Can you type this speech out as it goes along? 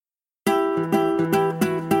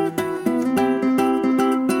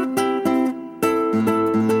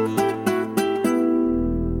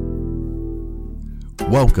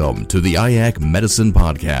Welcome to the IAC Medicine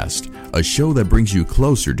Podcast, a show that brings you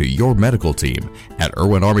closer to your medical team at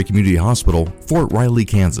Irwin Army Community Hospital, Fort Riley,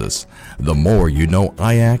 Kansas. The more you know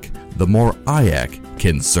IAC, the more IAC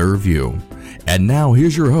can serve you. And now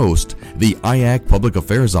here's your host, the IAC Public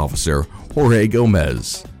Affairs Officer, Jorge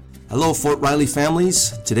Gomez. Hello, Fort Riley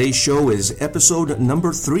families. Today's show is episode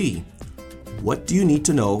number 3. What do you need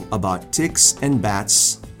to know about ticks and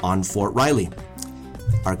bats on Fort Riley?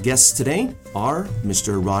 Our guests today are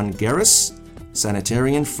Mr. Ron Garris,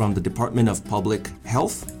 sanitarian from the Department of Public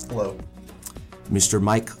Health. Hello. Mr.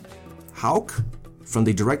 Mike Hauk from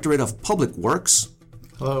the Directorate of Public Works.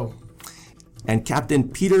 Hello. And Captain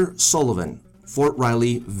Peter Sullivan, Fort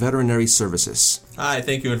Riley Veterinary Services. Hi,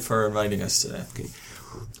 thank you for inviting us today. Okay.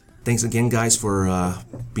 Thanks again, guys, for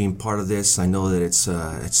being part of this. I know that it's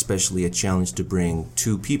especially a challenge to bring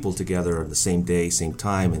 2 people together on the same day, same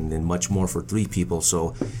time, and then much more for 3 people.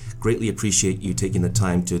 So greatly appreciate you taking the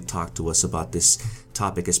time to talk to us about this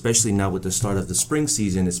topic, especially now with the start of the spring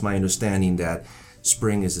season. It's my understanding that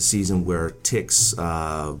spring is a season where ticks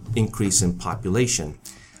increase in population.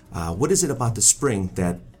 What is it about the spring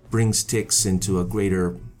that brings ticks into a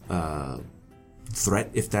greater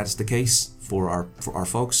threat, if that's the case, for our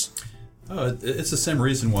folks? It's the same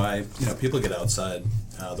reason why people get outside.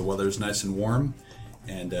 The weather's nice and warm,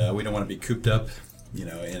 and we don't want to be cooped up,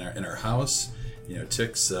 in our house.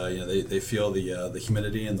 Ticks, they feel the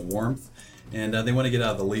humidity and the warmth, and they want to get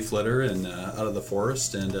out of the leaf litter and out of the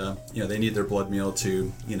forest, and they need their blood meal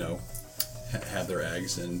to have their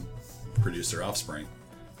eggs and produce their offspring.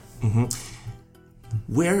 Mm-hmm.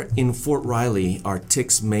 Where in Fort Riley are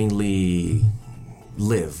ticks mainly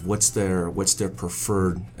live? What's their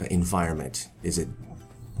preferred environment? Is it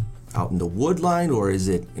out in the wood line, or is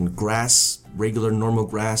it in grass, regular normal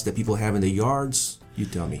grass that people have in the yards? You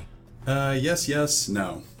tell me. Yes,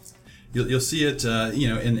 no. You'll see it,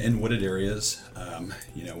 in wooded areas.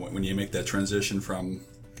 When you make that transition from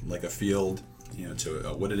like a field, to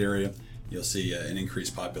a wooded area, you'll see an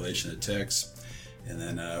increased population of ticks. And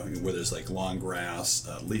then where there's like long grass,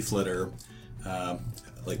 leaf litter,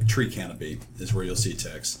 like tree canopy is where you'll see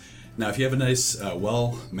ticks. Now, if you have a nice,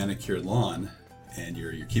 well manicured lawn, and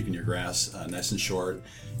you're keeping your grass nice and short,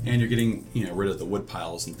 and you're getting rid of the wood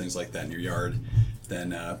piles and things like that in your yard,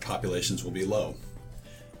 then populations will be low.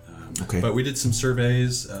 Okay. But we did some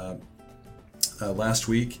surveys last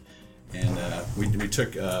week, and we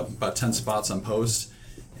took about 10 spots on post,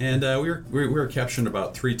 and we were capturing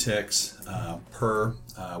about 3 ticks per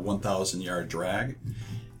 1,000 yard drag.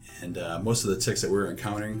 And most of the ticks that we were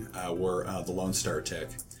encountering were the Lone Star tick.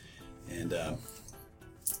 And,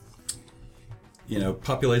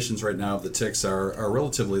 populations right now of the ticks are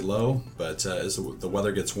relatively low, but as the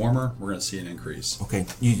weather gets warmer, we're going to see an increase. Okay.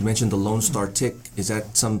 You mentioned the Lone Star tick. Is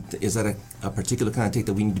that a particular kind of tick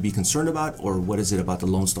that we need to be concerned about, or what is it about the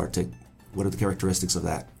Lone Star tick? What are the characteristics of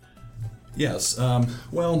that? Yes.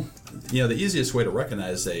 The easiest way to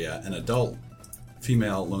recognize an adult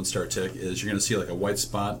female Lone Star tick is you're going to see like a white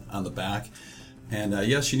spot on the back. And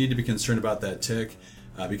yes, you need to be concerned about that tick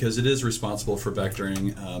because it is responsible for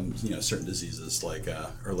vectoring, certain diseases like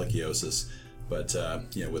ehrlichiosis. But,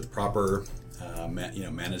 with proper,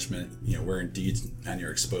 management, wearing DEET on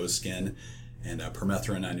your exposed skin and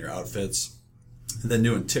permethrin on your outfits, and then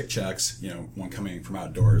doing tick checks, when coming from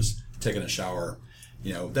outdoors, taking a shower,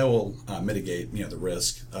 that will mitigate, the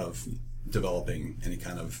risk of developing any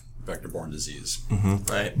kind of vector-borne disease.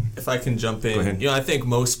 Mm-hmm. Right. If I can jump in, I think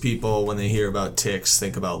most people, when they hear about ticks,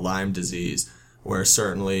 think about Lyme disease, where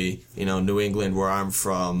certainly, New England, where I'm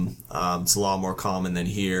from, it's a lot more common than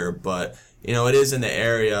here, but, it is in the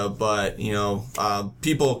area, but,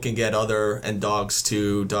 people can get and dogs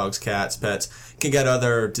too, dogs, cats, pets, can get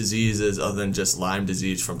other diseases other than just Lyme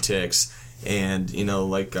disease from ticks. And,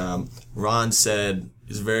 like Ron said,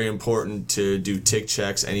 it's very important to do tick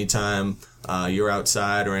checks anytime you're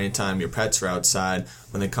outside or anytime your pets are outside.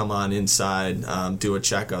 When they come on inside, do a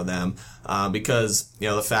check of them. Because,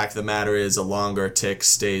 the fact of the matter is the longer a tick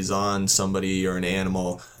stays on somebody or an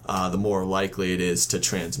animal, the more likely it is to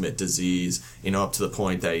transmit disease, up to the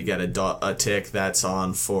point that you get a tick that's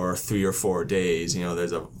on for 3 or 4 days.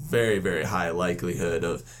 There's a very, very high likelihood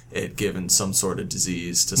of it giving some sort of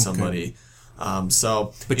disease to somebody.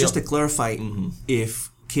 But just to clarify, if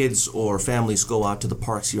kids or families go out to the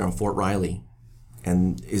parks here on Fort Riley,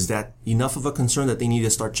 and is that enough of a concern that they need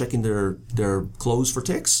to start checking their clothes for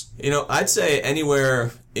ticks? I'd say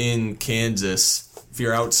anywhere in Kansas, if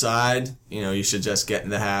you're outside, you should just get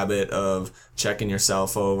in the habit of checking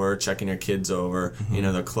yourself over, checking your kids over,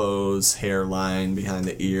 the clothes, hairline, behind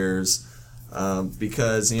the ears,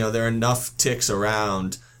 because, there are enough ticks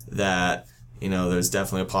around that, there's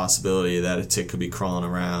definitely a possibility that a tick could be crawling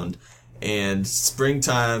around. And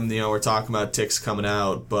springtime, we're talking about ticks coming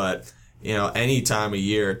out, but any time of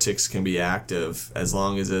year ticks can be active as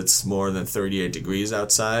long as it's more than 38 degrees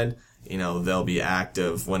outside. They'll be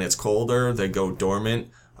active. When it's colder, they go dormant.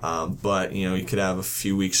 But you could have a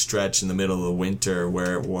few weeks stretch in the middle of the winter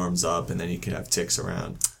where it warms up, and then you could have ticks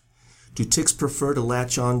around. Do ticks prefer to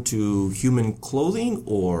latch on to human clothing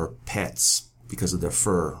or pets because of their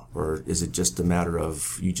fur, or is it just a matter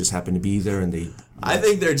of you just happen to be there and they... I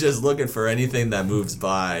think they're just looking for anything that moves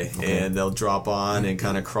by, and they'll drop on and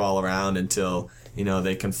kind of crawl around until,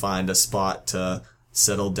 they can find a spot to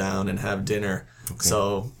settle down and have dinner. Okay.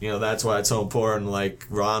 So, that's why it's so important, like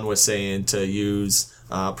Ron was saying, to use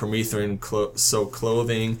permethrin soaked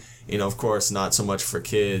clothing. Of course, not so much for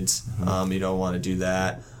kids. You don't want to do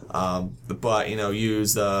that. But,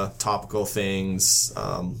 use the topical things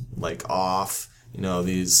like off,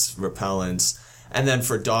 these repellents. And then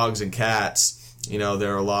for dogs and cats,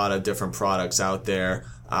 there are a lot of different products out there.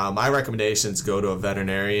 My recommendations go to a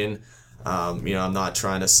veterinarian. I'm not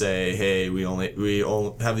trying to say, hey, we only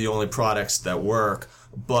have the only products that work.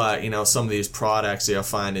 But, some of these products you'll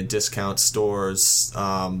find in discount stores,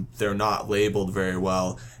 they're not labeled very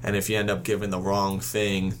well. And if you end up giving the wrong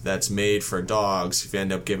thing that's made for dogs, if you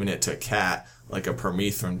end up giving it to a cat, like a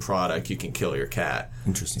permethrin product, you can kill your cat.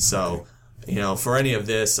 Interesting. So, for any of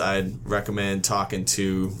this, I'd recommend talking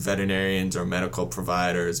to veterinarians or medical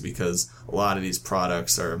providers, because a lot of these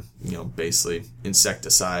products are, basically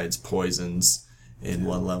insecticides, poisons, in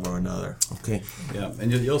one level or another. Okay. Yeah,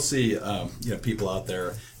 and you'll see, people out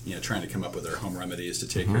there, trying to come up with their home remedies to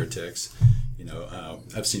take care of ticks.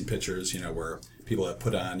 I've seen pictures, where people have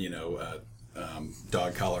put on,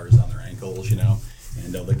 dog collars on their ankles,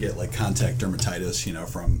 and they'll get like contact dermatitis,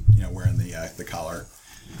 from, wearing the collar.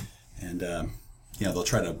 And, they'll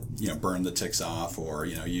try to, burn the ticks off or,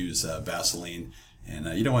 use Vaseline.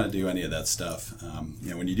 And you don't want to do any of that stuff.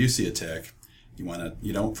 When you do see a tick, you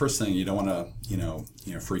don't want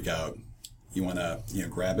to, freak out. You want to,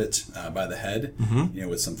 grab it by the head,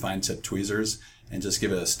 with some fine tip tweezers, and just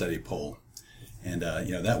give it a steady pull. And,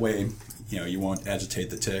 that way, you won't agitate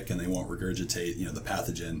the tick and they won't regurgitate, the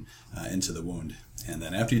pathogen into the wound. And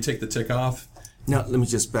then after you take the tick off. Now, let me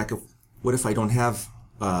just back up. What if I don't have,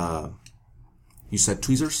 you said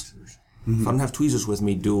tweezers? If I don't have tweezers with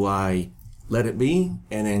me, do I let it be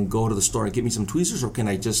and then go to the store and get me some tweezers, or can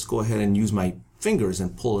I just go ahead and use my fingers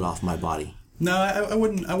and pull it off my body? No, I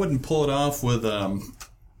wouldn't pull it off with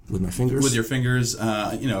my fingers. With your fingers,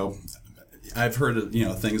 I've heard of,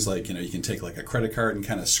 things like, you can take like a credit card and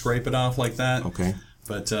kind of scrape it off like that. Okay.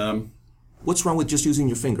 But what's wrong with just using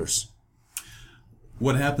your fingers?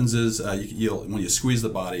 What happens is when you squeeze the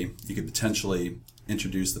body, you could potentially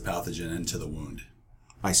introduce the pathogen into the wound.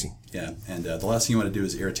 I see. Yeah, and the last thing you want to do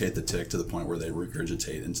is irritate the tick to the point where they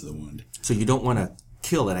regurgitate into the wound. So you don't want to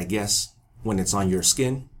kill it, I guess, when it's on your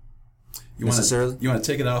skin. You want to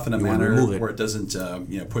take it off in a manner where it doesn't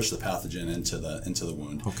push the pathogen into the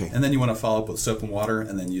wound. Okay. And then you want to follow up with soap and water,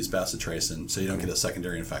 and then use bacitracin so you don't get a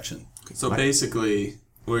secondary infection. Okay. So basically,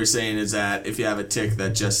 what you're saying is that if you have a tick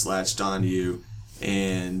that just latched onto you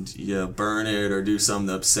and you burn it or do something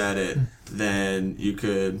to upset it, then you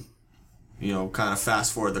could, kind of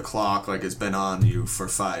fast forward the clock like it's been on you for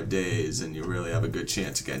 5 days, and you really have a good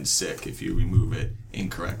chance of getting sick if you remove it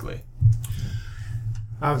incorrectly.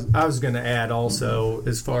 I was going to add also,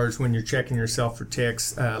 as far as when you're checking yourself for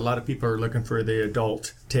ticks, a lot of people are looking for the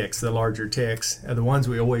adult ticks, the larger ticks. The ones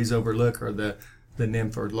we always overlook are the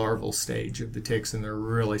nymph or larval stage of the ticks, and they're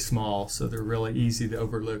really small, so they're really easy to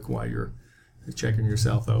overlook while you're checking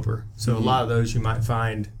yourself over. So a lot of those you might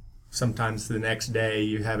find sometimes the next day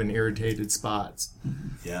you have an irritated spots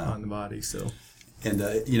on the body. So, and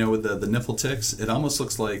with the nipple ticks, it almost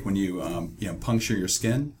looks like when you puncture your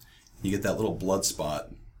skin, you get that little blood spot.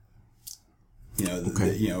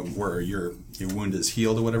 Where your wound is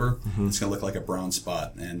healed or whatever. It's gonna look like a brown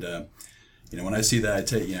spot. And when I see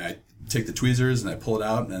that, I take the tweezers and I pull it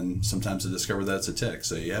out, and sometimes I discover that it's a tick.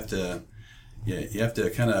 So you have to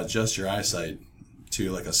kind of adjust your eyesight to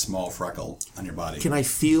like a small freckle on your body. Can I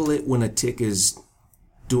feel it when a tick is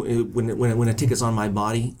when a tick is on my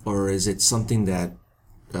body, or is it something that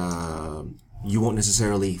you won't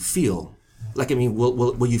necessarily feel? Like, I mean,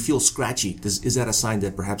 will you feel scratchy? Is that a sign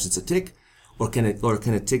that perhaps it's a tick, or can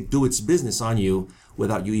a tick do its business on you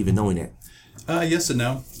without you even knowing it? Yes and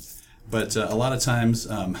no, but a lot of times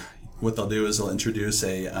what they'll do is they'll introduce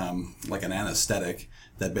like an anesthetic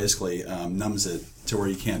that basically numbs it to where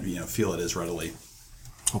you can't feel it as readily.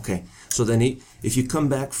 Okay, so then if you come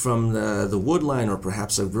back from the wood line or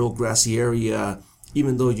perhaps a real grassy area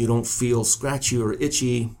even though you don't feel scratchy or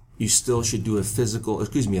itchy, you still should do a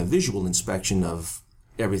visual inspection of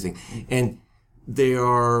everything. And they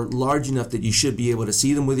are large enough that you should be able to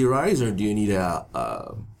see them with your eyes, or do you need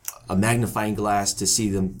a magnifying glass to see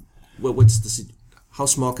them? How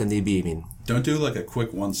small can they be? I mean, don't do like a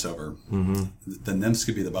quick once-over. Mm-hmm. The nymphs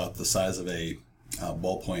could be about the size of a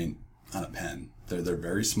ballpoint on a pen. They're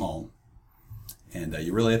very small, and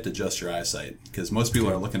you really have to adjust your eyesight because most people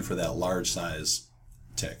are looking for that large size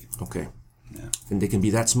tick. Okay. Yeah. And they can be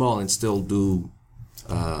that small and still do.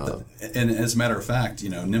 And as a matter of fact,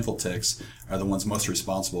 nymphal ticks are the ones most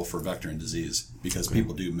responsible for vector and disease because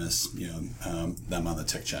people do miss, them on the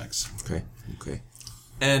tick checks. Okay.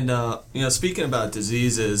 And, speaking about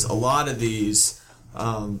diseases, a lot of these,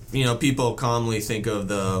 people commonly think of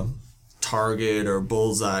the target or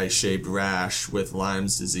bullseye-shaped rash with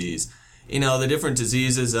Lyme's disease. The different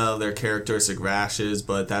diseases have their characteristic rashes,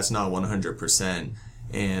 but that's not 100%.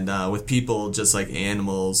 And with people, just like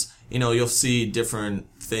animals, you'll see different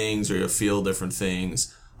things or you'll feel different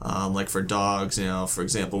things. Like for dogs, for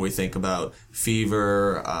example, we think about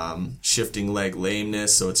fever, shifting leg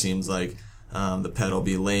lameness. So it seems like the pet will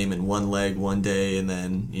be lame in one leg one day and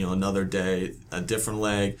then, another day, a different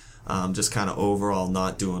leg, just kind of overall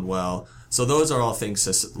not doing well. So those are all things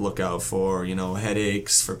to look out for,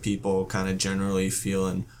 headaches for people kind of generally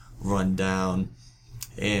feeling run down.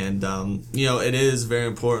 And, it is very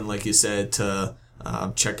important, like you said, to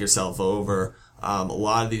check yourself over. A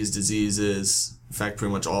lot of these diseases, in fact,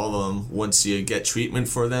 pretty much all of them, once you get treatment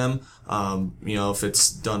for them, if it's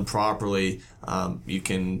done properly, you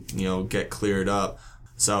can, get cleared up.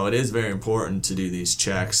 So it is very important to do these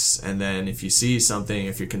checks. And then if you see something,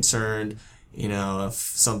 if you're concerned, if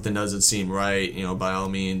something doesn't seem right, by all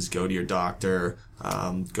means, go to your doctor,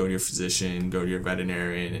 go to your physician, go to your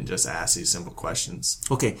veterinarian, and just ask these simple questions.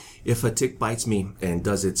 Okay, if a tick bites me and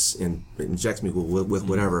injects me with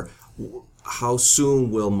whatever, how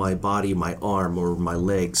soon will my body, my arm, or my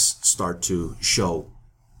legs start to show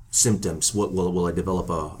symptoms? Will I develop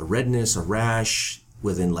a redness, a rash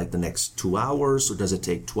within like the next 2 hours, or does it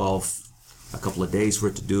take a couple of days for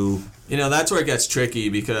it to do? That's where it gets tricky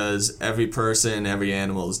because every person, every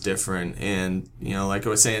animal is different. And, like I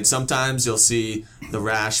was saying, sometimes you'll see the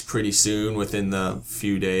rash pretty soon within the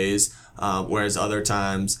few days, whereas other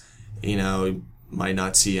times, you might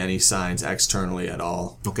not see any signs externally at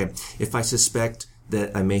all. Okay. If I suspect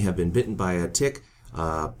that I may have been bitten by a tick,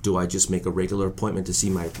 do I just make a regular appointment to see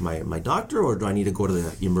my doctor, or do I need to go to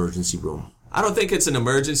the emergency room? I don't think it's an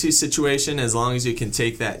emergency situation as long as you can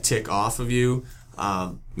take that tick off of you.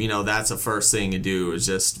 That's the first thing you do is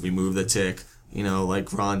just remove the tick.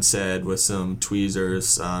 Like Ron said, with some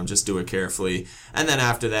tweezers, just do it carefully. And then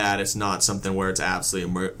after that, it's not something where it's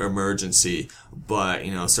absolutely emergency, but,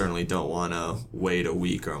 certainly don't want to wait a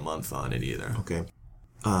week or a month on it either. Okay.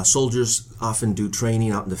 Soldiers often do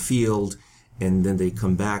training out in the field, and then they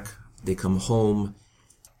come back, they come home.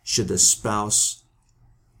 Should the spouse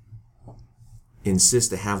insist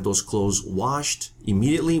to have those clothes washed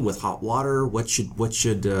immediately with hot water? What should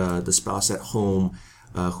the spouse at home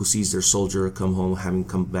who sees their soldier come home, having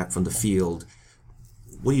come back from the field,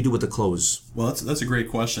 what do you do with the clothes? Well, that's a great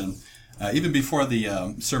question. Even before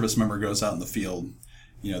the service member goes out in the field,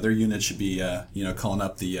 their unit should be, calling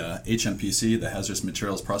up the HMPC, the Hazardous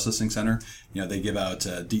Materials Processing Center. They give out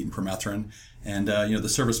DEET and permethrin. And, the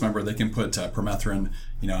service member, they can put permethrin,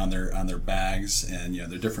 on their bags and,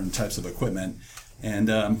 their different types of equipment. And,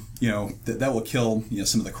 that will kill,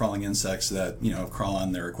 some of the crawling insects that, crawl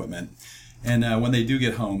on their equipment. And when they do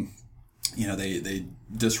get home, they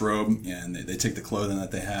disrobe and they take the clothing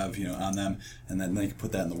that they have, on them, and then they can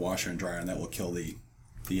put that in the washer and dryer, and that will kill the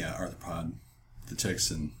arthropod, the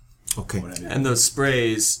ticks, and okay. What have you. And those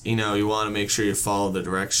sprays, you want to make sure you follow the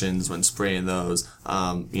directions when spraying those,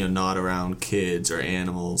 not around kids or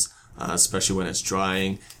animals, especially when it's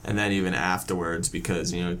drying, and then even afterwards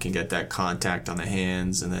because, you can get that contact on the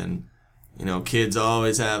hands, and then, kids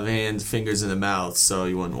always have fingers in the mouth, so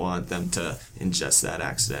you wouldn't want them to ingest that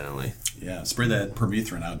accidentally. Yeah, spray that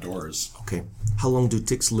permethrin outdoors. Okay. How long do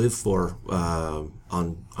ticks live for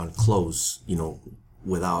on clothes,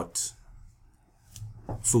 without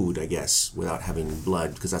food, I guess, without having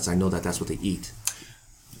blood? Because I know that's what they eat.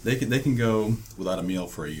 They can go without a meal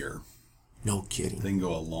for a year. No kidding. They can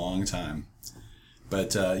go a long time.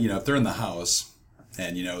 But, if they're in the house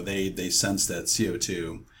and, they sense that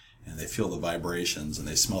CO2 and they feel the vibrations and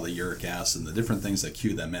they smell the uric acid and the different things that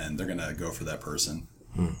cue them in, they're going to go for that person.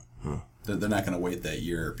 Mm-hmm. They're not going to wait that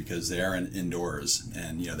year because they are indoors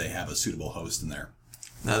and, they have a suitable host in there.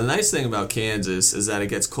 Now, the nice thing about Kansas is that it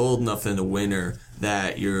gets cold enough in the winter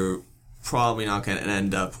that your probably not going to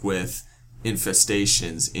end up with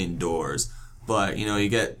infestations indoors. But, you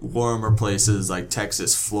get warmer places like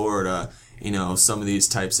Texas, Florida, some of these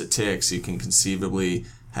types of ticks, you can conceivably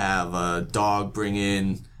have a dog bring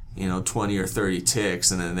in, 20 or 30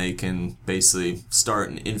 ticks, and then they can basically start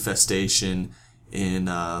an infestation in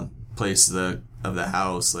place of the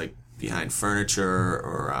house, like behind furniture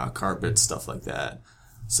or carpet, stuff like that.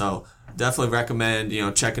 So definitely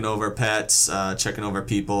recommend, checking over pets, checking over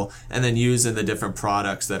people, and then using the different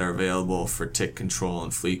products that are available for tick control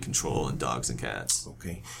and flea control in dogs and cats.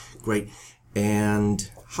 Okay, great. And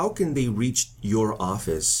how can they reach your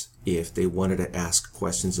office if they wanted to ask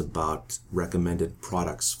questions about recommended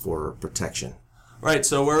products for protection? Right,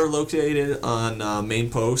 so we're located on Main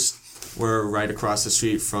Post. We're right across the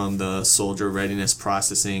street from the Soldier Readiness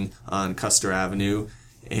Processing on Custer Avenue,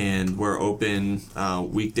 and we're open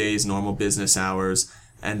weekdays, normal business hours.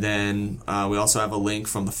 And then we also have a link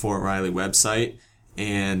from the Fort Riley website,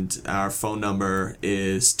 and our phone number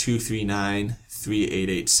is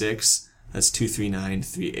 239-3886. That's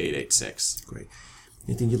 239-3886. Great.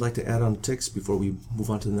 Anything you'd like to add on ticks before we move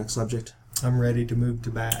on to the next subject? I'm ready to move to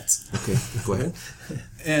bats. Okay, go ahead.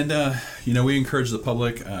 And, we encourage the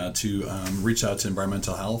public to reach out to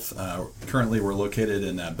Environmental Health. Currently, we're located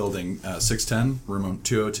in building 610, room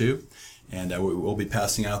 202, and we'll be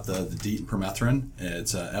passing out the DEET permethrin.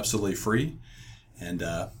 It's absolutely free. And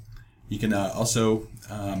you can also,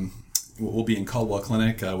 we'll be in Caldwell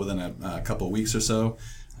Clinic within a couple of weeks or so.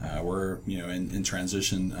 We're, in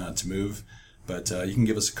transition to move. But you can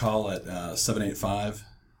give us a call at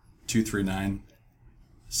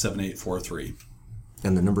 785-239-7843.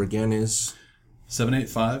 And the number again is?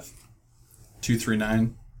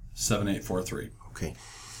 785-239-7843. Okay,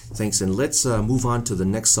 thanks. And let's move on to the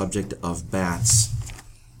next subject of bats.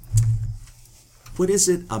 What is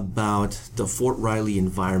it about the Fort Riley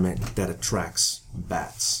environment that attracts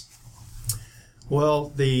bats?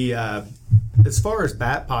 Well, as far as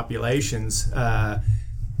bat populations,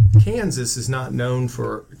 Kansas is not known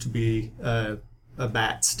to be a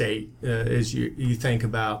bat state. As you think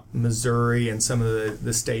about Missouri and some of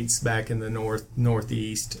the states back in the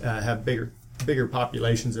northeast have bigger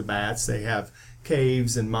populations of bats. They have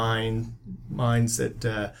caves and mines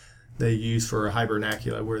that they use for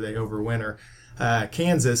hibernacula where they overwinter.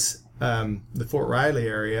 Kansas, the Fort Riley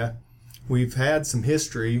area, we've had some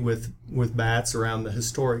history with bats around the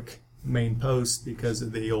historic Main Post because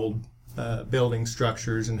of the old building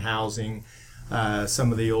structures and housing.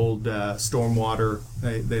 Some of the old stormwater,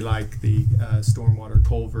 they like the stormwater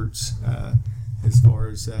culverts as far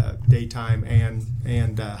as daytime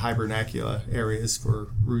and hibernacula areas for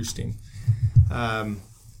roosting.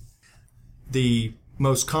 The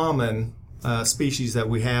most common species that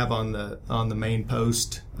we have on the Main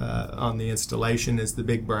Post on the installation is the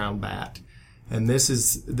big brown bat, and this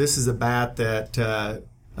is a bat that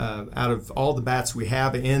out of all the bats we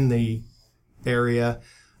have in the area,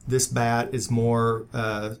 this bat is more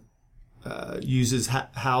uses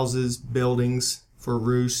houses, buildings for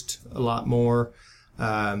roost a lot more,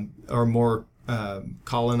 or more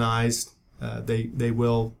colonized. They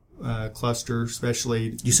will cluster,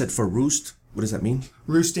 especially. You said for roost. What does that mean?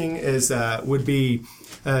 Roosting is would be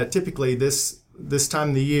typically this time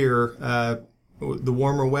of the year, the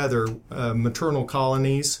warmer weather, maternal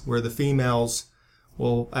colonies where the females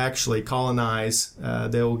will actually colonize.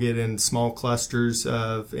 They will get in small clusters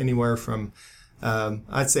of anywhere from,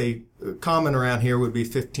 I'd say, common around here would be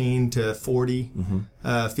 15 to 40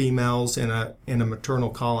 females in a maternal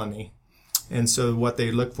colony. And so what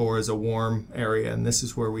they look for is a warm area, and this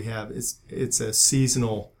is where we have it's a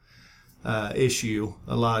seasonal issue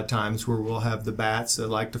a lot of times where we'll have the bats that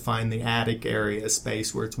like to find the attic area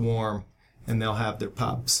space where it's warm, and they'll have their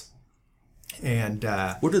pups. And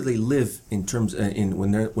where do they live in terms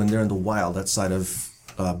when they're in the wild outside of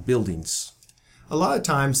buildings? A lot of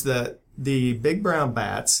times the big brown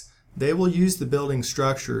bats, they will use the building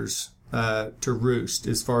structures to roost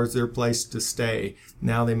as far as their place to stay.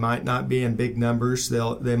 Now they might not be in big numbers.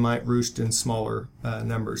 They might roost in smaller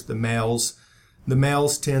numbers. The males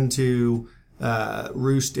tend to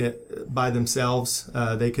roost by themselves.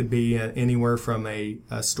 They could be anywhere from a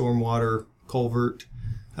stormwater culvert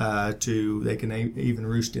to they can even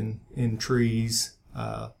roost in trees.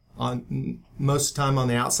 On most of the time on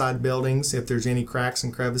the outside buildings, if there's any cracks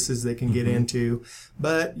and crevices they can get into,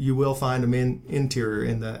 but you will find them in interior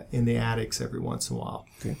in the attics every once in a while.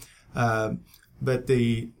 Okay. But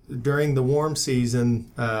during the warm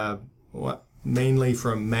season, mainly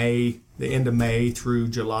from the end of May through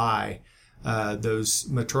July, those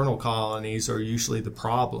maternal colonies are usually the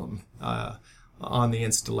problem. on the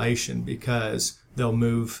installation because they'll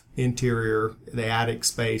move the attic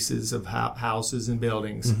spaces of houses and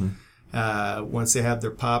buildings. Once they have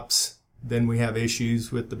their pups, then we have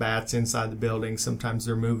issues with the bats inside the building. Sometimes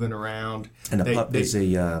they're moving around. And a pup is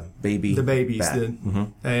a baby. The babies, bat.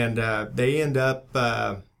 And they end up.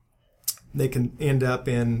 They can end up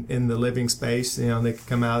in the living space. You know, they can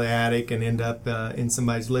come out of the attic and end up in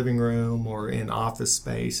somebody's living room or in office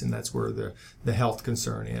space, and that's where the health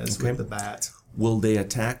concern is with the bats. Will they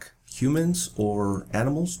attack humans or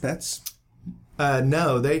animals, pets?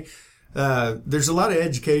 No, there's a lot of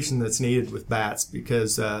education that's needed with bats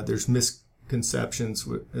because there's misconceptions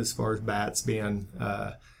as far as bats being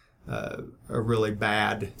are really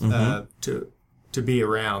bad to be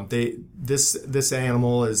around. This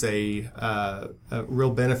animal is a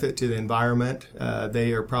real benefit to the environment.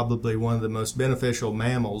 They are probably one of the most beneficial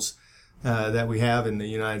mammals that we have in the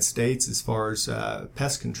United States as far as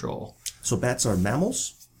pest control. So bats are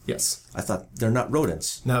mammals? Yes. I thought they're not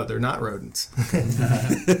rodents. No, they're not rodents.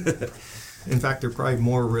 In fact, they're probably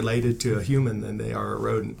more related to a human than they are a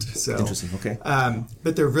rodent. So, interesting. Okay.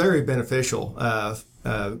 But they're very beneficial.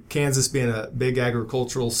 Kansas being a big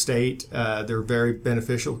agricultural state, they're very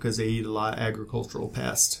beneficial because they eat a lot of agricultural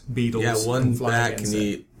pests, beetles. Yeah, one and flying bat can insects.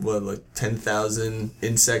 eat, like 10,000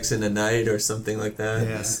 insects in a night or something like that.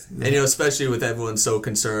 Yes. And, especially with everyone so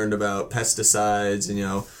concerned about pesticides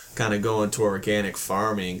and, kind of going to organic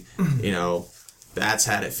farming, bats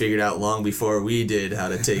had it figured out long before we did how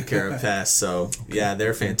to take care of pests. So, yeah,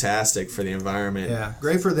 they're fantastic for the environment. Yeah,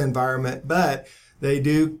 great for the environment, but they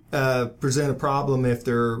do present a problem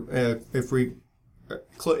if we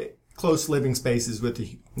close living spaces with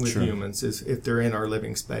humans. If they're in our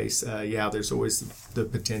living space, there's always the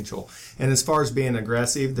potential. And as far as being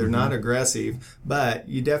aggressive, they're not aggressive, but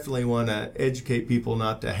you definitely want to educate people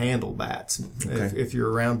not to handle bats. Okay. If you're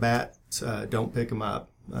around bats, don't pick them up.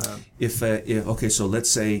 So let's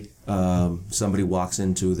say somebody walks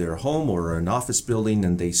into their home or an office building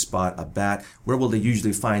and they spot a bat. Where will they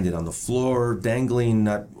usually find it? On the floor, dangling,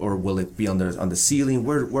 or will it be on the ceiling?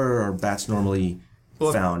 Where are bats normally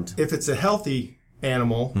found? If it's a healthy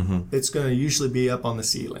animal, it's going to usually be up on the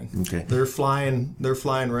ceiling. Okay. They're flying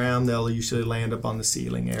around. They'll usually land up on the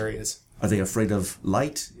ceiling areas. Are they afraid of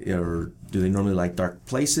light, or do they normally like dark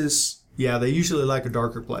places? Yeah, they usually like a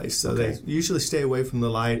darker place, so they usually stay away from the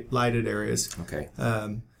lighted areas. Okay.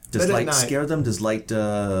 but Does light at night, scare them? Does light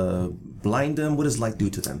blind them? What does light do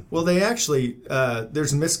to them? Well, they actually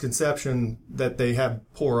there's a misconception that they have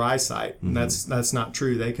poor eyesight, and that's not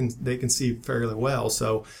true. They can see fairly well,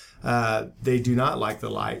 so they do not like the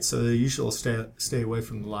light. So they usually stay away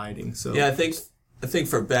from the lighting. So yeah, I think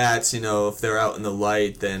for bats, if they're out in the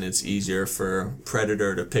light, then it's easier for a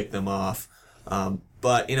predator to pick them off.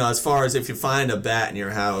 But, as far as if you find a bat in your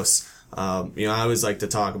house, I always like to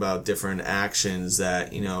talk about different actions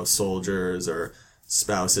that, soldiers or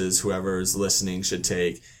spouses, whoever is listening, should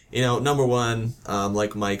take. Number one,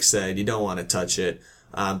 like Mike said, you don't want to touch it.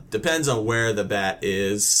 Depends on where the bat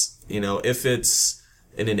is. If it's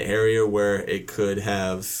in an area where it could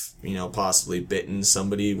have, possibly bitten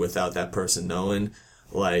somebody without that person knowing,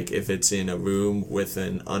 like if it's in a room with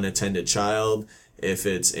an unattended child, if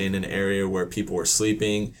it's in an area where people were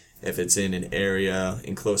sleeping, if it's in an area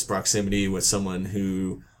in close proximity with someone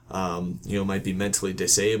who, might be mentally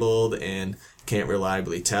disabled and can't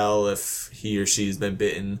reliably tell if he or she's been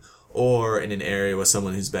bitten, or in an area with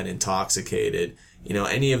someone who's been intoxicated.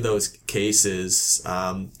 Any of those cases,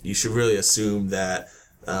 you should really assume that,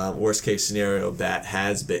 worst case scenario, bat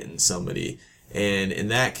has bitten somebody. And in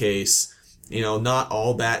that case, not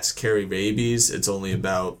all bats carry rabies. It's only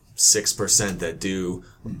about 6% that do,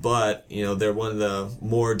 but they're one of the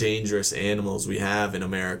more dangerous animals we have in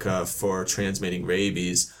America for transmitting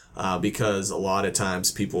rabies, because a lot of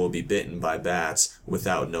times people will be bitten by bats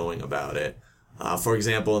without knowing about it. For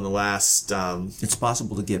example, in the last it's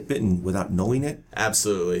possible to get bitten without knowing it?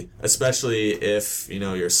 Absolutely, especially if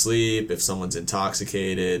you're asleep, if someone's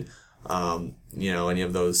intoxicated, any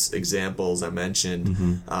of those examples I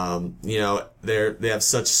mentioned, they have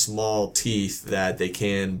such small teeth that they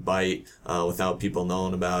can bite without people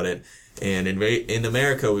knowing about it. And in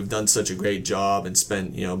America, we've done such a great job and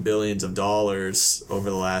spent billions of dollars over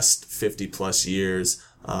the last 50 plus years,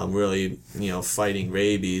 really fighting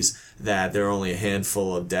rabies, that there are only a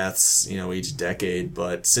handful of deaths each decade.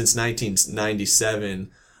 But since 1997,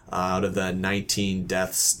 out of the 19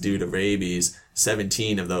 deaths due to rabies,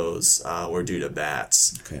 17 of those were due to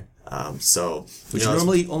bats. Okay. But you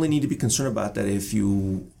normally only need to be concerned about that if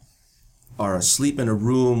you are asleep in a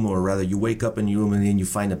room, or rather you wake up in your room and then you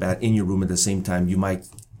find a bat in your room at the same time. You might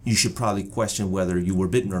you should probably question whether you were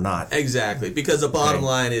bitten or not. Exactly, because the bottom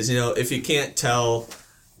line is, if you can't tell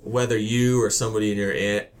whether you or somebody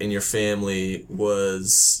in your family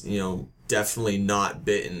was, definitely not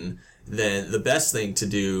bitten, then the best thing to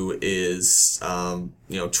do is,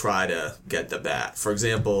 try to get the bat. For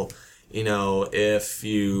example, if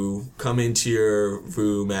you come into your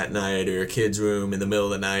room at night or your kid's room in the middle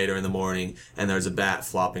of the night or in the morning and there's a bat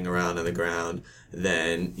flopping around on the ground,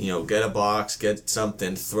 then, get a box, get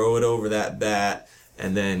something, throw it over that bat,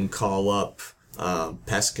 and then call up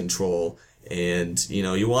pest control. And,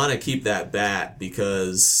 you want to keep that bat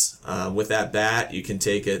because with that bat, you can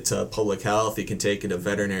take it to public health, you can take it to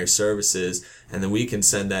veterinary services, and then we can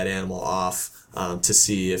send that animal off to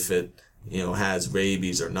see if it, has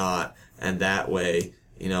rabies or not. And that way,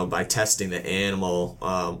 by testing the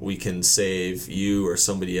animal, we can save you or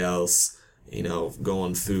somebody else,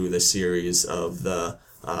 going through the series of the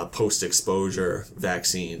post-exposure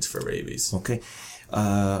vaccines for rabies. Okay.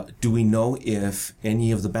 Do we know if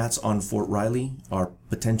any of the bats on Fort Riley are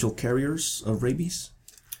potential carriers of rabies?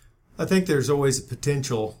 I think there's always a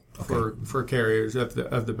potential for carriers of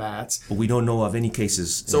the bats. But we don't know of any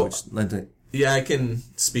cases in which... Yeah, I can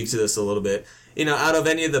speak to this a little bit. Out of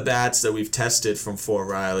any of the bats that we've tested from Fort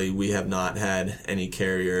Riley, we have not had any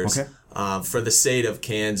carriers. Okay. For the state of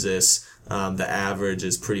Kansas, the average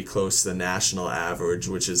is pretty close to the national average,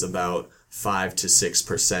 which is about 5 to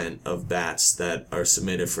 6% of bats that are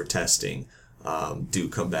submitted for testing do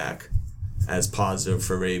come back as positive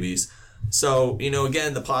for rabies. So,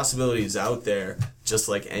 again, the possibility is out there. Just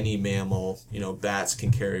like any mammal, bats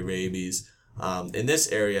can carry rabies. In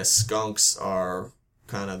this area, skunks are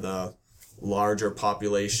kind of the larger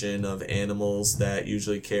population of animals that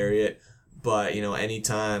usually carry it. But,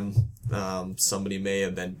 anytime somebody may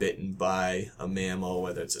have been bitten by a mammal,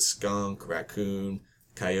 whether it's a skunk, raccoon,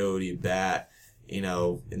 coyote, bat,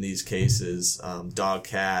 in these cases, dog,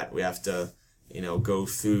 cat, we have to, go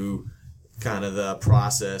through kind of the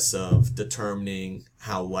process of determining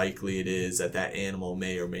how likely it is that that animal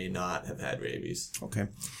may or may not have had rabies. Okay.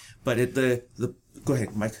 But go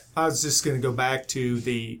ahead, Mike. I was just going to go back to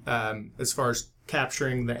the, as far as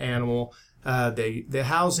capturing the animal, the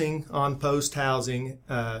housing, on-post housing,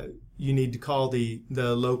 you need to call the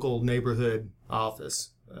local neighborhood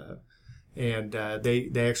office. And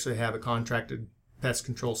they actually have a contracted pest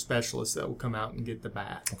control specialist that will come out and get the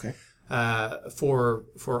bat. Okay.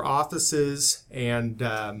 For offices and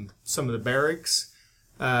some of the barracks,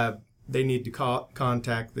 they need to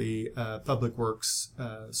contact the Public Works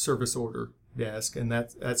service order desk, and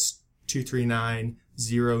that's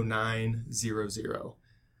 239-0900.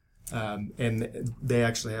 And they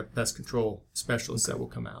actually have pest control specialists that will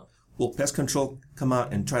come out. Will pest control come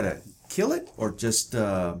out and try to kill it or just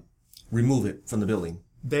remove it from the building?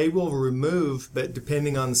 They will remove, but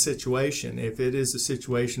depending on the situation. If it is a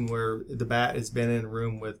situation where the bat has been in a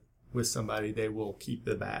room with somebody, they will keep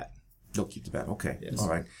the bat. They'll keep the bat. Okay. Yes. All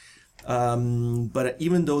right. But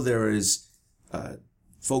even though there is,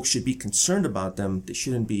 folks should be concerned about them, they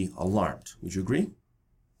shouldn't be alarmed. Would you agree?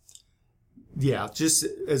 Yeah, just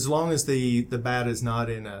as long as the bat is not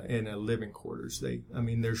in a living quarters, there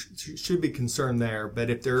should be concern there. But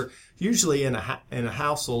if they're usually in a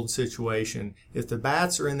household situation, if the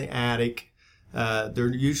bats are in the attic,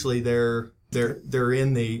 they're usually they're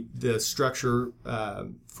in the structure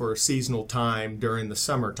for a seasonal time during the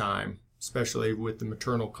summertime, especially with the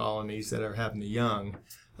maternal colonies that are having the young.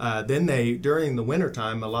 Then during the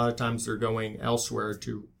wintertime, a lot of times they're going elsewhere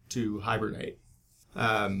to hibernate.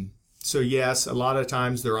 So yes, a lot of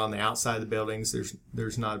times they're on the outside of the buildings.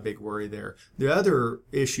 There's not a big worry there. The other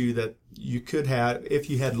issue that you could have if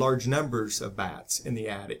you had large numbers of bats in the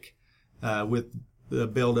attic, with the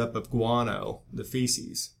buildup of guano, the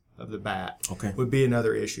feces of the bat, would be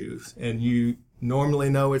another issue. And you normally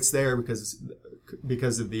know it's there because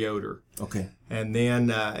of the odor. Okay. And then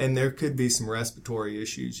and there could be some respiratory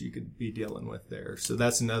issues you could be dealing with there. So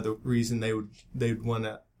that's another reason they'd want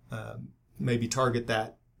to maybe target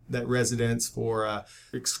that residence for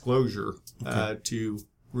exclosure to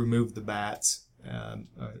remove the bats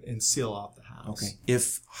and seal off the house. Okay.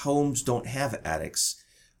 If homes don't have attics,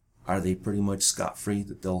 are they pretty much scot-free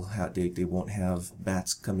that they won't have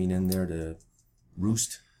bats coming in there to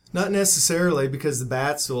roost? Not necessarily, because the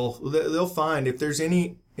bats they'll find if there's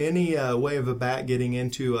any way of a bat getting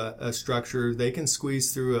into a structure, they can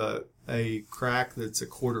squeeze through a crack that's a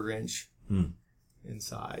 1/4 inch. In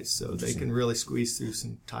size, so they can really squeeze through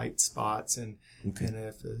some tight spots, and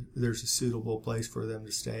if there's a suitable place for them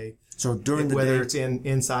to stay. So during the whether day, it's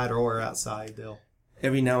inside or outside, they'll.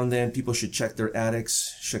 Every now and then, people should check their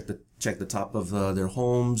attics, check the top of their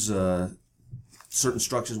homes, certain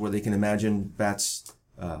structures where they can imagine bats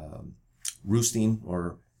roosting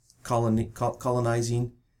or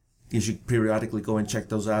colonizing. You should periodically go and check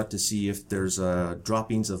those out to see if there's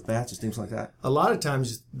droppings of bats or things like that. A lot of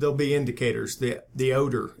times there'll be indicators, the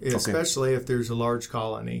odor, especially if there's a large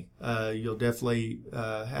colony. You'll definitely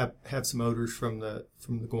have some odors from the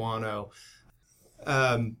guano.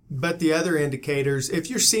 But the other indicators, if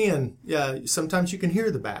you're seeing, sometimes you can hear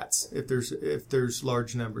the bats. If there's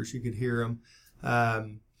large numbers, you could hear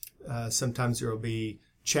them. Sometimes there will be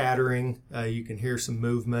chattering. You can hear some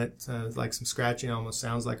movement, like some scratching. Almost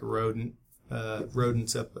sounds like a rodent.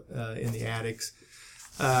 Rodents up in the attics.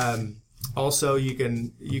 Also, you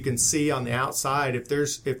can see on the outside if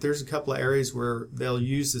there's a couple of areas where they'll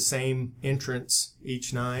use the same entrance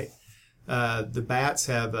each night. The bats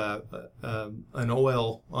have an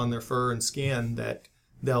oil on their fur and skin that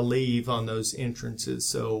they'll leave on those entrances.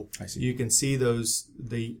 So you can see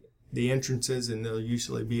the entrances, and there'll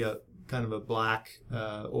usually be a kind of a black,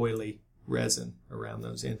 oily resin around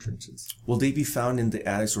those entrances. Will they be found in the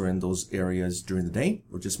attics or in those areas during the day,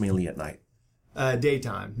 or just mainly at night?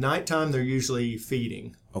 Daytime. Nighttime, they're usually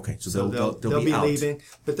feeding. Okay, so they'll be out. Leaving,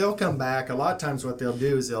 but they'll come back. A lot of times, what they'll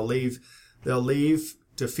do is they'll leave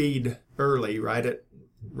to feed early, right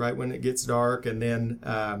when it gets dark, and then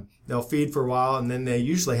they'll feed for a while, and then they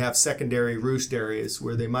usually have secondary roost areas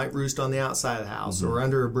where they might roost on the outside of the house or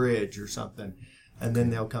under a bridge or something. And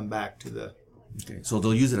then they'll come back to the... Okay, so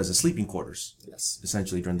they'll use it as a sleeping quarters. Yes.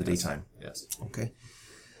 Essentially during the daytime. Yes. Okay.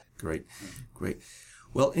 Great.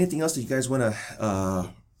 Well, anything else that you guys want to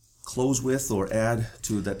close with or add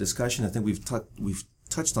to that discussion? I think we've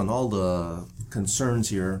touched on all the concerns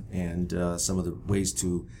here and some of the ways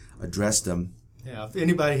to address them. Yeah. If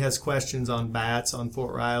anybody has questions on bats on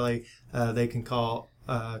Fort Riley, they can call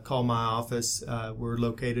my office. We're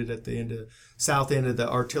located at the south end of the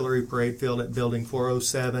Artillery Parade Field at Building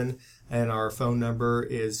 407, and our phone number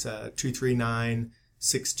is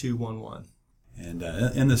 239-6211. And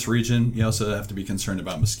in this region, you also have to be concerned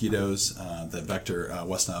about mosquitoes, the vector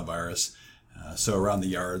West Nile virus. So around the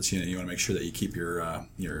yards, you want to make sure that you keep the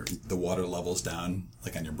water levels down,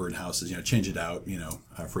 like on your birdhouses. Change it out,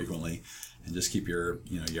 frequently, and just keep your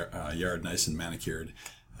yard nice and manicured.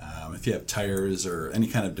 If you have tires or any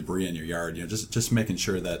kind of debris in your yard, just making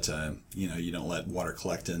sure that you don't let water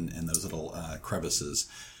collect in those little crevices,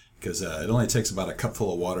 because it only takes about a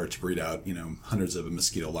cupful of water to breed out hundreds of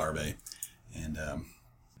mosquito larvae. And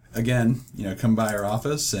again, come by our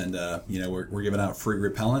office, and we're giving out free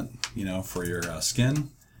repellent, for your skin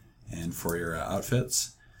and for your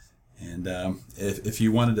outfits. And if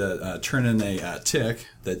you wanted to turn in a tick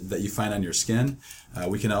that you find on your skin,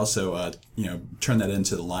 we can also turn that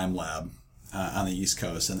into the Lyme lab on the East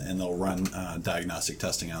Coast, and they'll run diagnostic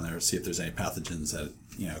testing on there to see if there's any pathogens that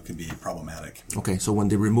could be problematic. Okay, so when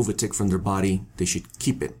they remove a tick from their body, they should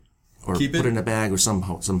keep it or put it in a bag or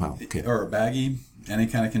somehow. Okay. Or a baggie, any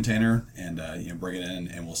kind of container, and bring it in,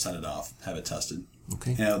 and we'll send it off, have it tested.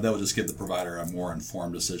 Okay. That will just give the provider a more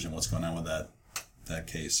informed decision what's going on with that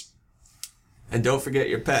case. And don't forget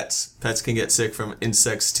your pets. Pets can get sick from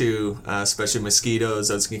insects too, especially mosquitoes.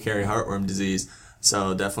 Those can carry heartworm disease.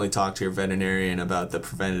 So definitely talk to your veterinarian about the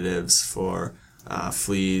preventatives for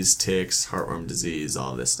fleas, ticks, heartworm disease,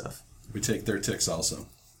 all this stuff. We take their ticks also.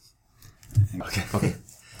 Okay.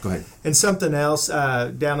 Go ahead. And something else,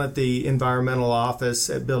 down at the environmental office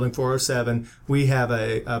at Building 407, we have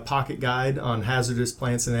a pocket guide on hazardous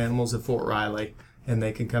plants and animals at Fort Riley. And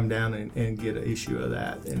they can come down and get an issue of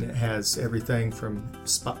that. And it has everything from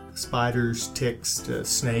spiders, ticks, to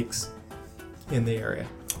snakes in the area.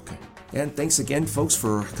 Okay. And thanks again, folks,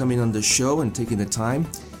 for coming on the show and taking the time.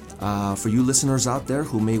 For you listeners out there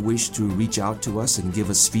who may wish to reach out to us and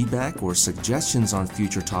give us feedback or suggestions on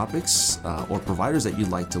future topics or providers that you'd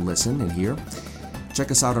like to listen and hear,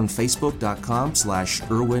 check us out on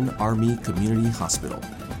Facebook.com/Irwin Army Community Hospital.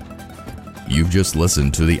 You've just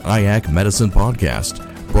listened to the IAC Medicine Podcast,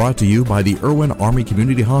 brought to you by the Irwin Army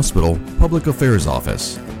Community Hospital Public Affairs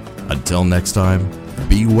Office. Until next time,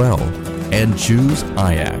 be well and choose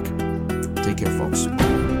IAC. Take care, folks.